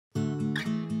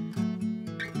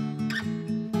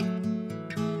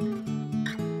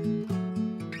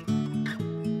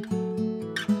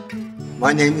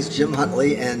My name is Jim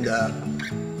Huntley, and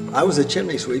I was a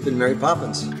chimney sweep in Mary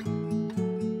Poppins.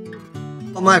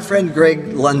 Well, my friend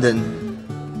Greg London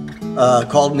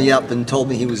called me up and told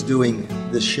me he was doing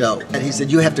this show. And he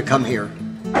said, you have to come here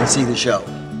and see the show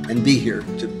and be here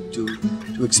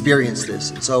to experience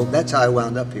this. And so that's how I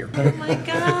wound up here. Oh my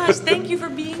gosh, thank you for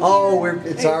being here. Oh,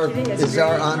 it's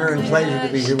our honor and pleasure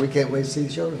to be here. We can't wait to see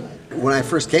the show tonight. When I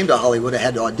first came to Hollywood, I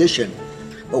had to audition.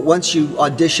 But once you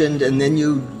auditioned and then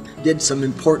you did some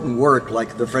important work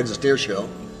like the Fred Astaire show,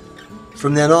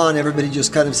 from then on, everybody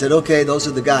just kind of said, okay, those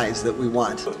are the guys that we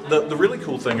want. The really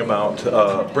cool thing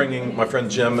about bringing my friend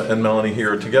Jim and Melanie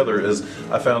here together is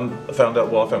I found out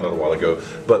a while ago,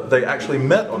 but they actually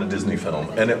met on a Disney film,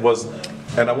 and it was,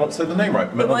 and I won't say the name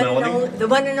right, Melanie? The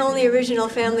one and only original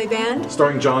family band.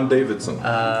 Starring John Davidson. And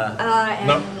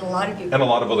a lot of people. And a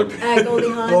lot of other people. Goldie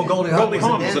Hawn. Well, Goldie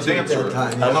Hawn was a dancer, at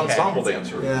that time, an ensemble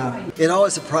dancer. Yeah. It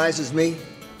always surprises me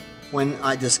when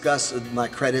I discuss my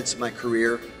credits, my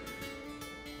career.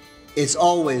 It's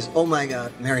always, oh my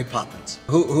God, Mary Poppins.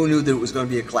 Who knew that it was going to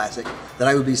be a classic, that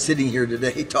I would be sitting here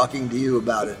today talking to you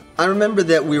about it. I remember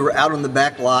that we were out on the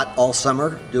back lot all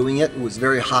summer doing it. It was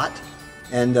very hot,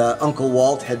 and Uncle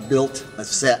Walt had built a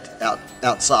set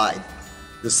outside,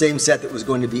 the same set that was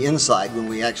going to be inside when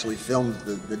we actually filmed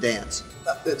the dance.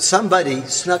 Somebody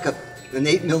snuck an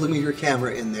 8mm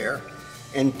camera in there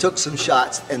and took some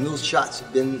shots, and those shots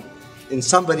have been in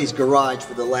somebody's garage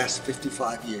for the last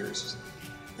 55 years.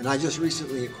 And I just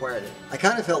recently acquired it. I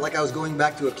kind of felt like I was going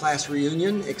back to a class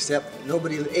reunion, except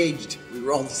nobody had aged. We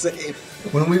were all the same.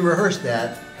 When we rehearsed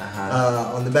that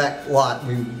on the back lot,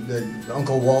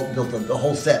 Uncle Walt built the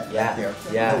whole set there.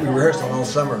 Yeah. That we rehearsed on all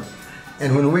summer.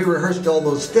 And when we rehearsed all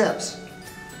those steps,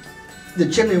 the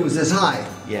chimney was this high.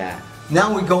 Yeah.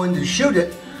 Now we go in to shoot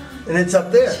it, and it's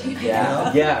up there. Yeah, you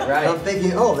know? Yeah, right. And I'm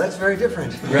thinking, oh, that's very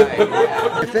different. Right, yeah.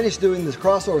 I finished doing this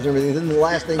crossovers and everything, then the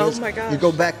last thing is you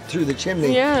go back through the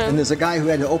chimney, and there's a guy who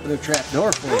had to open a trap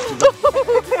door for it.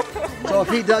 So if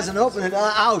he doesn't open it,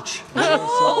 ouch. You know,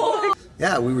 so,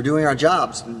 yeah, we were doing our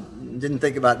jobs and didn't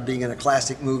think about being in a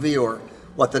classic movie or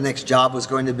what the next job was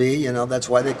going to be. You know, that's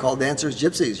why they call dancers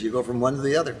gypsies. You go from one to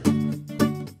the other.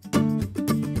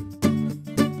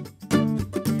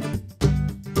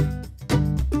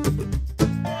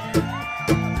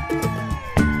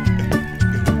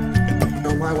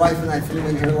 My wife and I flew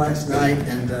in here last night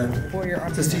and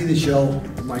to see the show.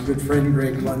 My good friend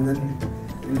Greg London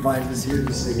invited us here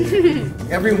to see.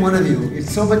 Every one of you,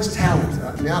 it's so much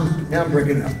talent. Now I'm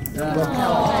breaking up. Now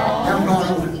I'm going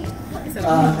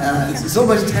on. So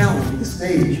much talent on the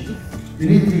stage. You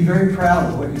need to be very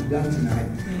proud of what you've done tonight.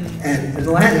 And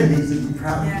Atlanta needs to be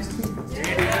proud of you.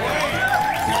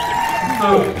 So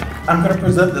I'm going to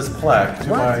present this plaque to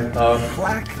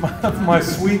my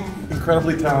sweet,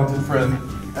 incredibly talented friend,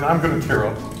 and I'm going to tear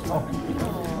up. Oh.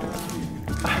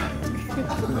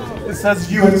 It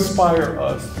says, "You inspire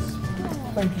us."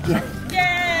 Thank you, Jim.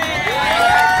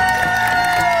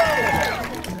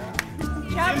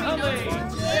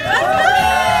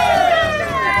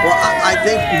 Well, I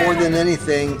think more than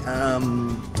anything,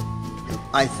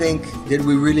 I think, did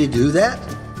we really do that?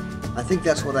 I think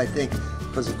that's what I think.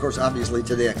 Because of course, obviously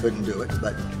today I couldn't do it,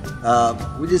 but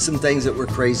we did some things that were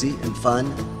crazy and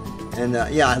fun, and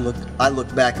yeah, I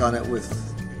look back on it with,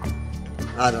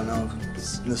 I don't know,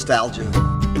 nostalgia.